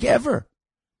 I think, ever.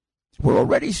 We're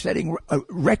already setting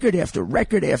record after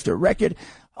record after record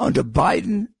under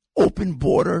Biden open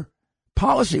border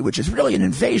policy, which is really an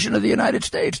invasion of the United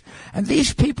States. And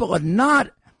these people are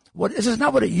not this is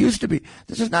not what it used to be.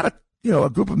 This is not a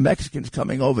group of Mexicans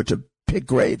coming over to pick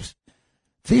grapes.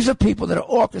 These are people that are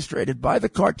orchestrated by the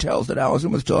cartels that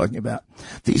Allison was talking about.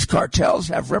 These cartels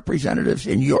have representatives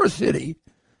in your city,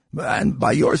 and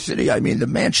by your city, I mean the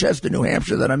Manchester, New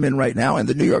Hampshire that I'm in right now, and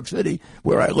the New York City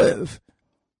where I live.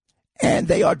 And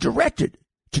they are directed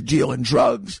to deal in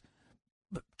drugs,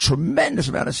 tremendous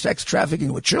amount of sex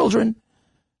trafficking with children.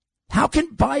 How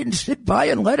can Biden sit by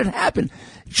and let it happen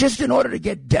just in order to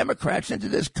get Democrats into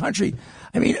this country?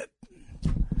 I mean,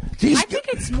 I think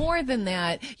it's more than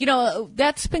that.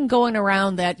 That's been going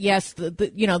around that, yes, they're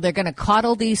going to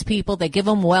coddle these people. They give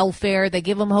them welfare. They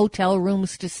give them hotel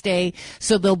rooms to stay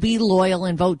so they'll be loyal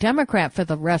and vote Democrat for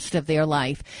the rest of their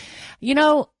life.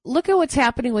 Look at what's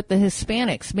happening with the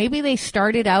Hispanics. Maybe they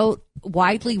started out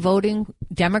widely voting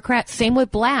Democrat. Same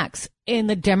with blacks. And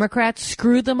the Democrats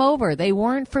screwed them over. They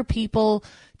weren't for people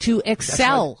to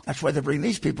excel. That's why they bring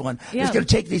these people in. Yeah. It's going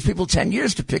to take these people 10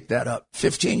 years to pick that up,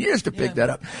 15 years to pick that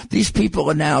up. These people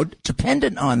are now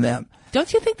dependent on them.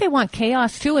 Don't you think they want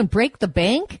chaos, too, and break the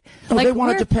bank? No, they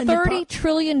want we're $30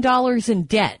 trillion in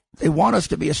debt. They want us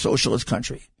to be a socialist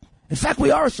country. In fact,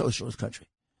 we are a socialist country.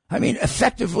 I mean,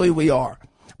 effectively, we are.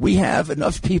 We have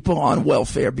enough people on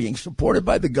welfare being supported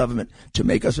by the government to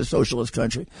make us a socialist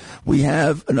country. We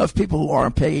have enough people who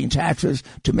aren't paying taxes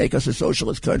to make us a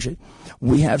socialist country.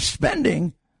 We have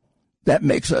spending that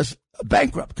makes us a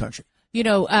bankrupt country.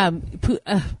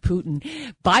 Putin.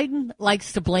 Biden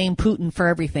likes to blame Putin for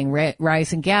everything,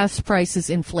 rising gas prices,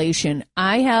 inflation.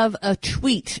 I have a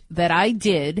tweet that I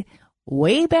did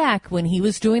way back when he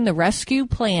was doing the rescue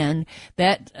plan,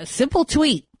 that a simple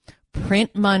tweet,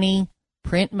 print money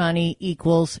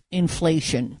equals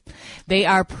inflation. They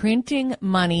are printing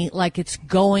money like it's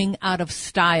going out of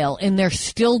style, and they're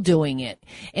still doing it,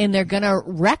 and they're going to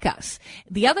wreck us.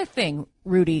 The other thing,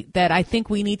 Rudy, that I think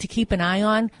we need to keep an eye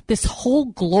on, this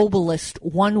whole globalist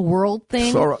one world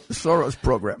thing. Soros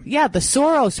program. Yeah, the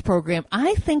Soros program.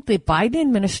 I think the Biden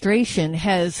administration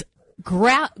has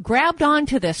grabbed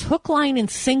onto this hook, line, and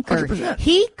sinker. 100%.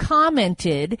 He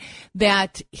commented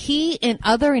that he and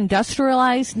other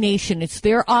industrialized nations, it's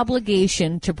their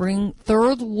obligation to bring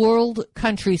third world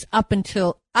countries up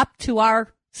to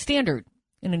our standard,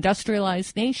 an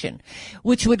industrialized nation,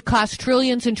 which would cost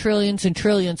trillions and trillions and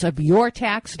trillions of your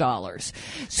tax dollars.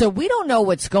 So we don't know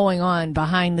what's going on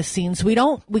behind the scenes. We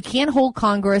can't hold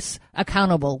Congress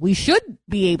accountable. We should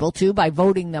be able to by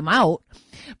voting them out.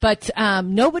 But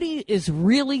nobody is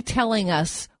really telling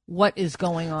us what is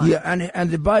going on. Yeah, and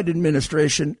the Biden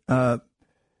administration,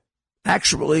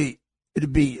 actually,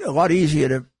 it'd be a lot easier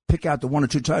to pick out the one or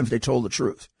two times they told the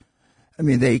truth. I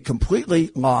mean, they completely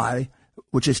lie,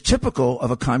 which is typical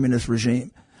of a communist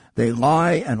regime. They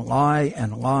lie and lie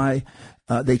and lie.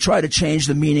 They try to change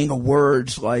the meaning of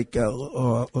words like Jen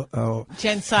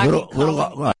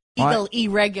Psaki,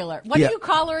 irregular. What do you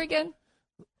call her again?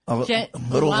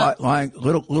 Little Red Lying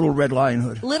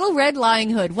Hood. Little Red Lying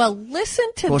Hood. Well, listen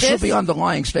to this. Well, she'll be on the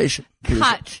lying station.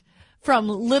 Cut from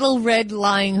Little Red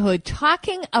Lying Hood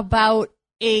talking about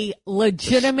a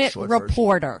legitimate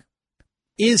reporter.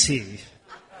 Is he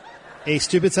a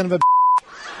stupid son of a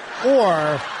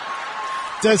or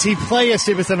does he play a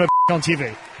stupid son of a on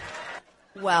TV?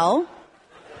 Well,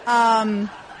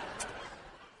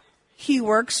 he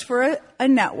works for a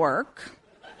network.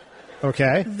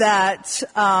 Okay. That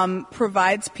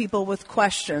provides people with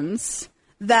questions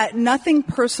that nothing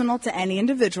personal to any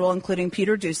individual, including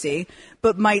Peter Doocy,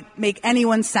 but might make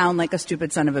anyone sound like a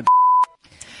stupid son of a.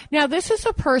 Now, this is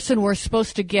a person we're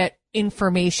supposed to get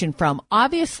information from.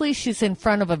 Obviously, she's in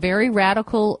front of a very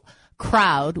radical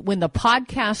crowd when the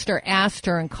podcaster asked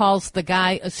her and calls the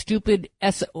guy a stupid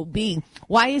SOB.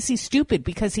 Why is he stupid?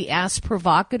 Because he asks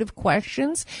provocative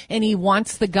questions and he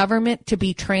wants the government to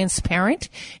be transparent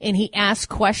and he asks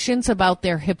questions about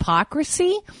their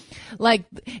hypocrisy.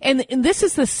 And this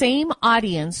is the same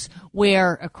audience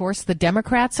where, of course, the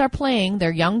Democrats are playing,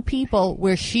 they're young people,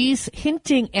 where she's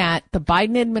hinting at the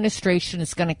Biden administration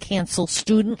is going to cancel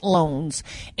student loans.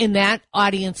 And that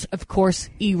audience, of course,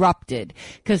 erupted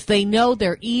because they know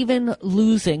they're even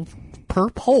losing, per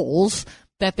polls,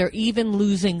 that they're even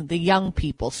losing the young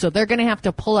people. So they're going to have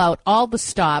to pull out all the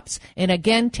stops. And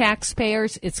again,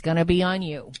 taxpayers, it's going to be on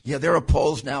you. Yeah, there are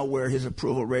polls now where his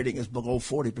approval rating is below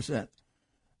 40%.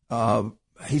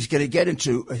 He's going to get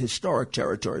into a historic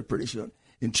territory pretty soon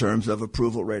in terms of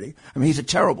approval rating. I mean, he's a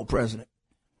terrible president.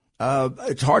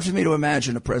 It's hard for me to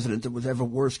imagine a president that was ever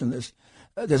worse than this.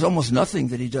 There's almost nothing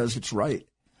that he does that's right.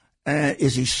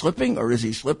 Is he slipping or is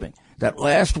he slipping? That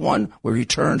last one where he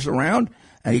turns around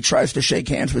and he tries to shake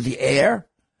hands with the air,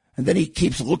 and then he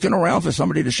keeps looking around for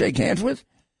somebody to shake hands with.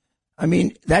 I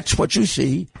mean, that's what you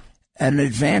see at an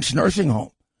advanced nursing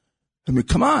home. I mean,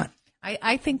 come on.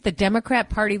 I think the Democrat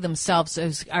Party themselves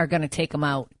are going to take him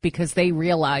out because they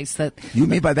realize that. You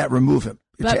mean by that remove him?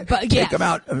 Take him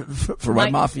out for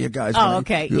my mafia guys. Oh,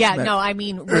 okay. Yeah, no, I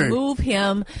mean, remove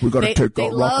him. We're going to take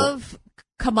they love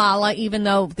Kamala, even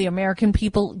though the American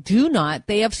people do not.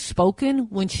 They have spoken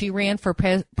when she ran for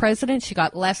president. She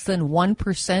got less than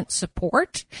 1%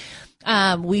 support.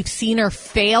 We've seen her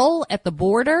fail at the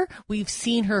border. We've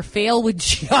seen her fail with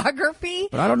geography,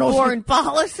 but I don't know foreign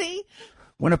policy.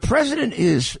 When a president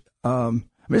is,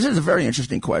 this is a very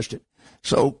interesting question.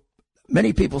 So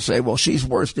many people say, well, she's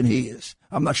worse than he is.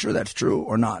 I'm not sure that's true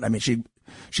or not. I mean, she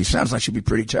sounds like she'd be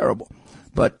pretty terrible.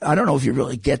 But I don't know if you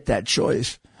really get that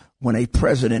choice when a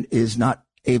president is not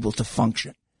able to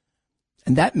function.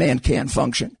 And that man can't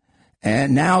function.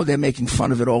 And now they're making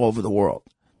fun of it all over the world.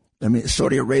 I mean,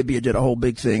 Saudi Arabia did a whole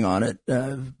big thing on it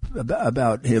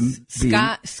about him being...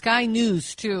 Sky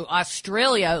News, too.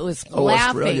 Australia was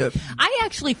laughing. Australia. I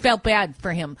actually felt bad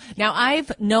for him. Now,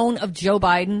 I've known of Joe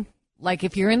Biden. Like,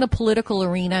 if you're in the political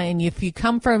arena and if you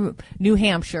come from New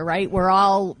Hampshire, right, we're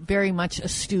all very much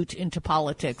astute into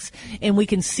politics. And we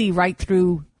can see right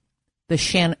through the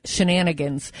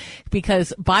shenanigans,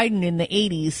 because Biden in the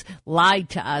 80s lied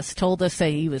to us, told us that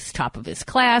he was top of his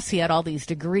class, he had all these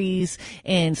degrees,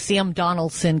 and Sam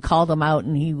Donaldson called him out,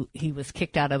 and he was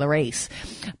kicked out of the race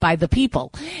by the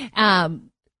people.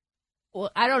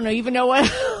 Well, I don't even know what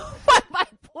my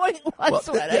point was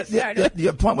when I started.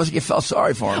 Your point was you felt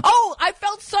sorry for him. Oh, I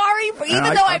felt sorry for,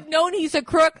 even though I've known he's a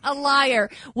crook, a liar.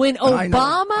 When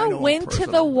Obama went to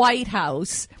the White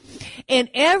House and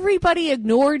everybody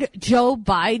ignored Joe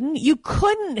Biden, you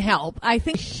couldn't help, I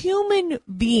think, human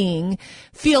being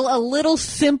feel a little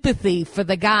sympathy for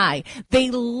the guy.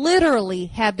 They literally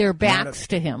had their backs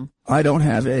to him. I don't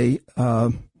have you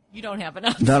don't have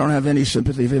enough. I don't have any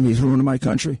sympathy for him. He's ruining my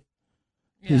country.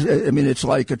 Yeah. I mean, it's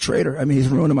like a traitor. I mean, he's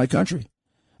ruining my country.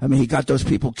 I mean, he got those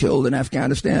people killed in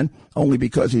Afghanistan only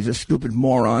because he's a stupid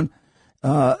moron.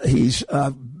 He's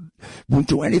won't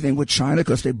do anything with China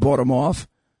because they bought him off.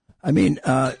 I mean,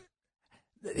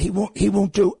 he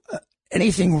won't do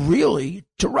anything really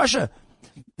to Russia.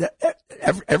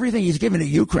 Everything he's given to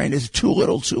Ukraine is too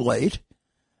little, too late.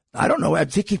 I don't know. I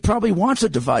think he probably wants a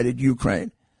divided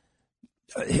Ukraine.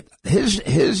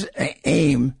 His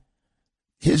aim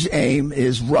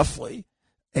is roughly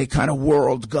a kind of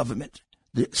world government,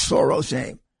 the Soros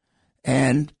aim.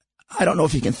 And I don't know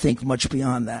if he can think much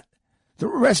beyond that. The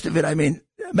rest of it, I mean,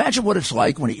 imagine what it's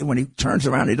like when he turns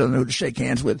around and he doesn't know who to shake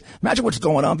hands with. Imagine what's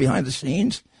going on behind the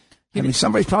scenes. I mean,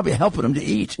 somebody's probably helping him to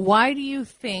eat. Why do you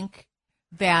think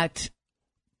that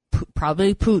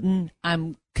probably Putin,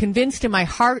 I'm convinced in my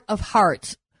heart of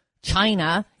hearts,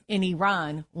 China and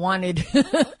Iran wanted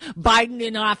Biden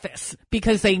in office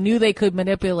because they knew they could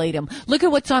manipulate him. Look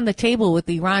at what's on the table with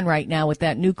Iran right now with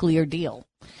that nuclear deal.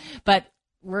 But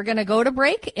we're going to go to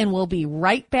break, and we'll be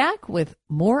right back with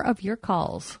more of your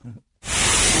calls.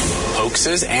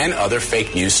 Hoaxes and other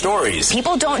fake news stories.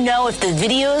 People don't know if the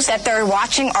videos that they're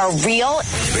watching are real.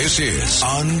 This is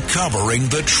Uncovering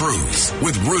the Truth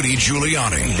with Rudy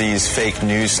Giuliani. These fake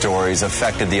news stories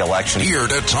affected the election. Here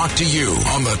to talk to you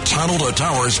on the Tunnel to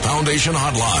Towers Foundation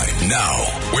Hotline. Now,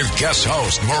 with guest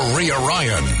host Maria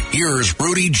Ryan, here's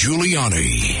Rudy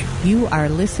Giuliani. You are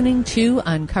listening to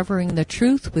Uncovering the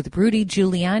Truth with Rudy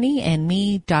Giuliani and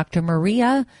me, Dr.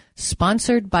 Maria,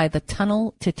 sponsored by the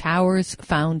Tunnel to Towers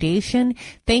Foundation.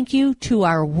 Thank you to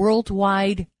our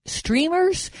worldwide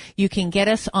streamers. You can get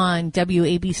us on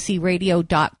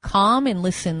WABCradio.com and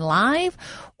listen live,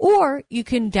 or you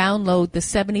can download the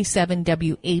 77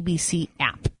 WABC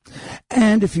app.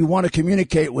 And if you want to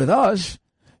communicate with us,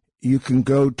 you can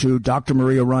go to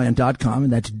drmariaryan.com,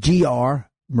 and that's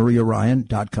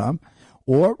drmariaryan.com,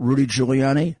 or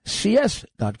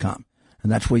rudygiulianics.com.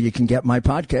 And that's where you can get my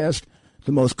podcast,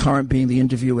 the most current being the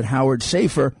interview with Howard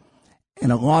Safer,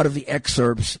 and a lot of the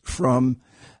excerpts from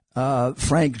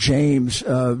Frank James'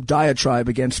 diatribe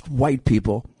against white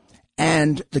people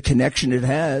and the connection it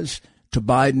has to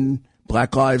Biden,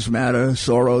 Black Lives Matter,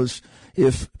 Soros.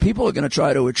 If people are going to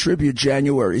try to attribute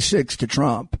January 6th to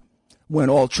Trump, when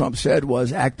all Trump said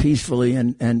was act peacefully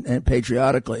and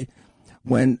patriotically,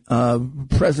 when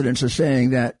presidents are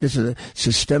saying that this is a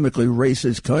systemically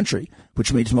racist country,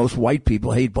 which means most white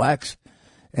people hate blacks,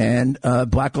 and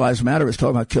Black Lives Matter is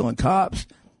talking about killing cops,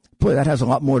 boy, that has a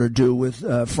lot more to do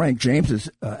with Frank James's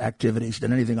activities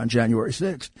than anything on January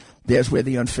 6th. There's where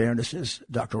the unfairness is,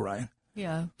 Dr. Ryan.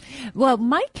 Yeah. Well,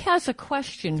 Mike has a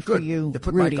question for you,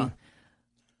 put Rudy. Mike on.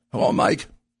 Hello, Mike.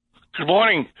 Good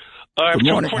morning. Good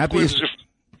morning.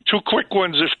 Two quick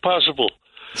ones, if possible.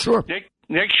 Sure.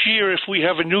 Next year, if we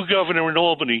have a new governor in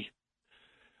Albany,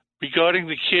 regarding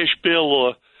the cash bail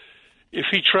law, if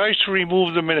he tries to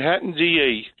remove the Manhattan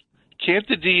DA, can't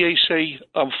the DA say,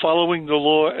 I'm following the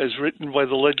law as written by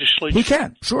the legislature? He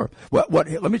can, sure.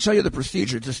 Let me tell you the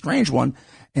procedure. It's a strange one.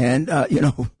 And,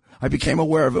 I became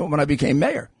aware of it when I became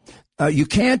mayor. You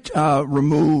can't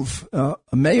remove a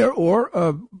mayor or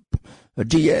a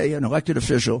DA, an elected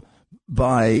official,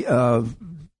 by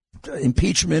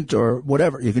impeachment or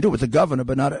whatever. You can do it with the governor,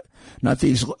 but not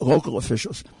these local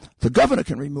officials. The governor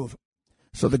can remove him.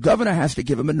 So the governor has to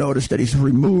give him a notice that he's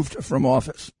removed from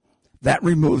office. That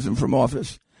removes him from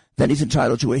office. Then he's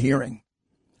entitled to a hearing.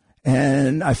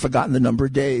 And I've forgotten the number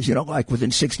of days, like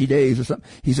within 60 days or something.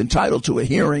 He's entitled to a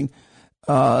hearing.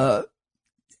 And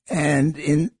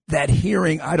in that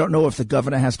hearing, I don't know if the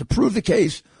governor has to prove the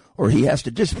case or he has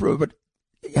to disprove it.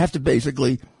 You have to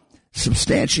basically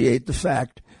substantiate the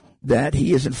fact that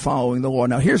he isn't following the law.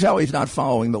 Now, here's how he's not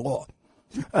following the law.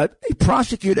 A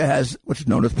prosecutor has what's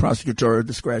known as prosecutorial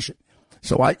discretion.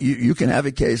 So you can have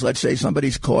a case, let's say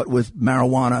somebody's caught with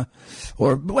marijuana,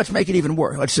 or let's make it even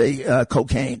worse, let's say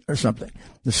cocaine or something,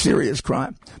 a serious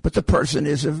crime. But the person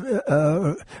is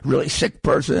a really sick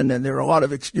person, and there are a lot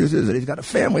of excuses, and he's got a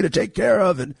family to take care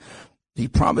of, and he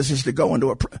promises to go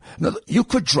into you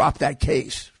could drop that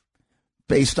case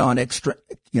based on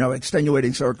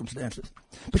extenuating circumstances.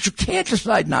 But you can't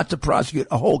decide not to prosecute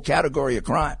a whole category of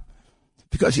crime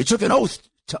because you took an oath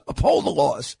to uphold the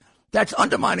laws. That's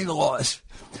undermining the laws.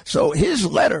 So his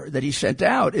letter that he sent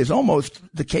out is almost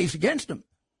the case against him.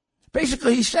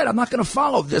 Basically, he said, I'm not going to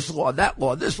follow this law, that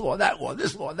law, this law, that law,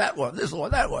 this law, that law, this law,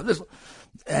 that law, this law.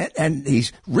 And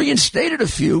he's reinstated a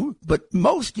few, but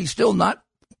most he's still not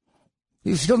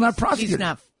prosecuting. He's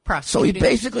not prosecuting. So he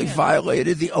basically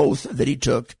violated the oath that he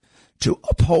took to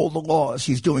uphold the laws.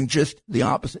 He's doing just the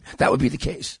opposite. That would be the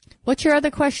case. What's your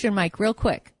other question, Mike, real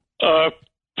quick?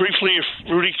 Briefly,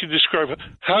 if Rudy could describe,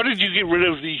 how did you get rid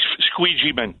of the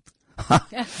squeegee men?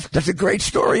 That's a great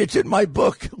story. It's in my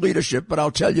book, Leadership. But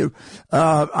I'll tell you,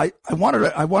 I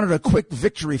wanted a quick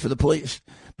victory for the police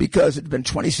because it'd been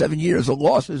 27 years of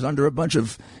losses under a bunch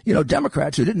of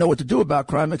Democrats who didn't know what to do about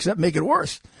crime except make it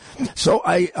worse. So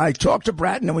I talked to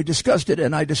Bratton and we discussed it,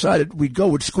 and I decided we'd go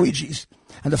with squeegees.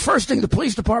 And the first thing the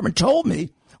police department told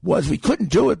me was we couldn't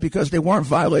do it because they weren't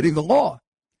violating the law.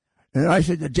 And I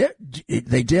said,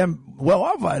 they damn well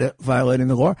are violating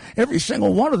the law. Every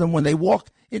single one of them, when they walk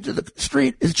into the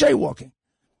street, is jaywalking.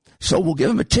 So we'll give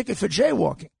them a ticket for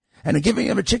jaywalking. And in giving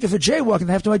them a ticket for jaywalking,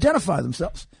 they have to identify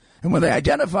themselves. And when they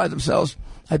identify themselves,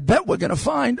 I bet we're going to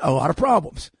find a lot of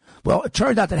problems. Well, it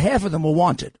turned out that half of them were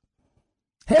wanted.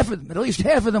 Half of them, at least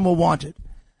half of them were wanted.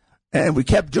 And we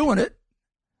kept doing it.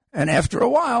 And after a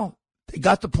while, they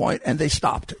got the point and they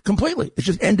stopped completely. It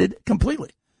just ended completely.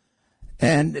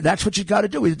 And that's what you got to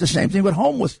do. We did the same thing with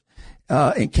homeless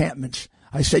encampments.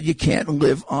 I said you can't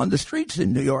live on the streets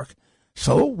in New York.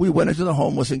 So we went into the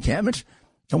homeless encampments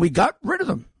and we got rid of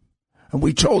them. And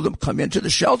we told them, come into the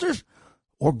shelters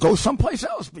or go someplace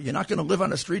else. But you're not going to live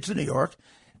on the streets of New York.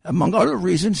 Among other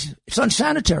reasons, it's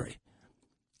unsanitary.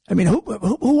 I mean,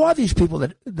 who are these people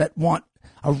that want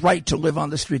a right to live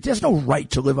on the street? There's no right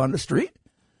to live on the street.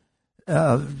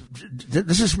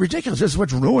 This is ridiculous. This is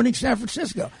what's ruining San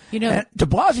Francisco. And de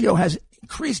Blasio has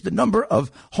increased the number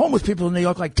of homeless people in New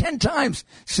York like 10 times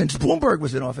since Bloomberg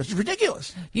was in office. It's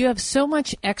ridiculous. You have so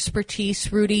much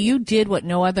expertise, Rudy. You did what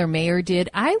no other mayor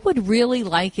did. I would really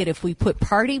like it if we put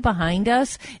party behind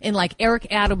us and like Eric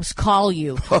Adams call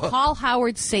you, call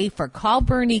Howard Safer, call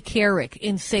Bernie Carrick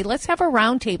and say, let's have a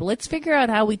roundtable. Let's figure out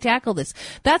how we tackle this.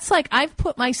 That's like I've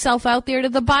put myself out there to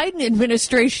the Biden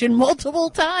administration multiple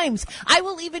times. I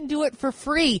will even do it for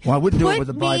free. Well, I wouldn't do it with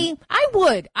the Biden. I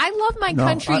would. I love my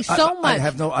country so much. I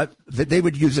have no. They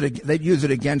would use it. They'd use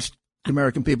it against the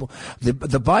American people. The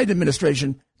Biden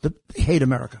administration, they hate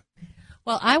America.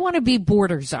 Well, I want to be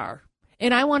border czar,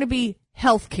 and I want to be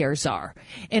healthcare czar,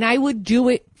 and I would do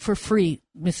it for free,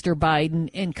 Mr. Biden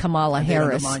and Kamala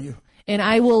Harris. And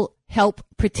I will help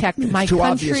protect my country.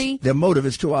 Obvious. Their motive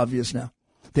is too obvious now.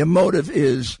 Their motive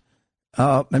is,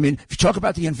 if you talk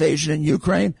about the invasion in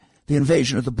Ukraine, the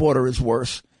invasion at the border is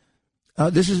worse.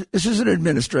 This is an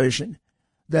administration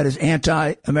that is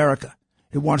anti-America.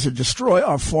 It wants to destroy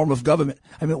our form of government.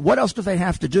 I mean, what else do they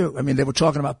have to do? I mean, they were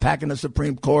talking about packing the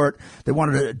Supreme Court. They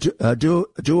wanted to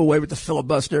do away with the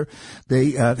filibuster.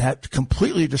 They had to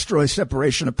completely destroy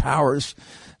separation of powers.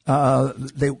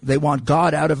 They want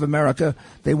God out of America.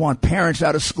 They want parents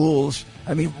out of schools.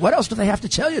 I mean, what else do they have to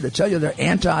tell you they're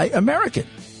anti-American?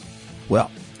 Well,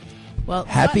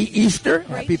 happy Easter,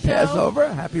 happy Passover,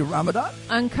 happy Ramadan.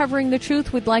 Uncovering the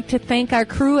Truth would like to thank our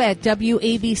crew at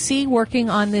WABC working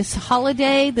on this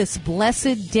holiday, this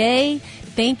blessed day.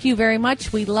 Thank you very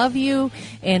much. We love you,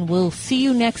 and we'll see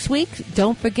you next week.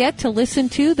 Don't forget to listen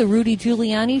to the Rudy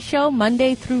Giuliani Show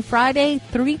Monday through Friday,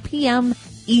 3 p.m.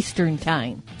 Eastern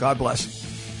Time. God bless.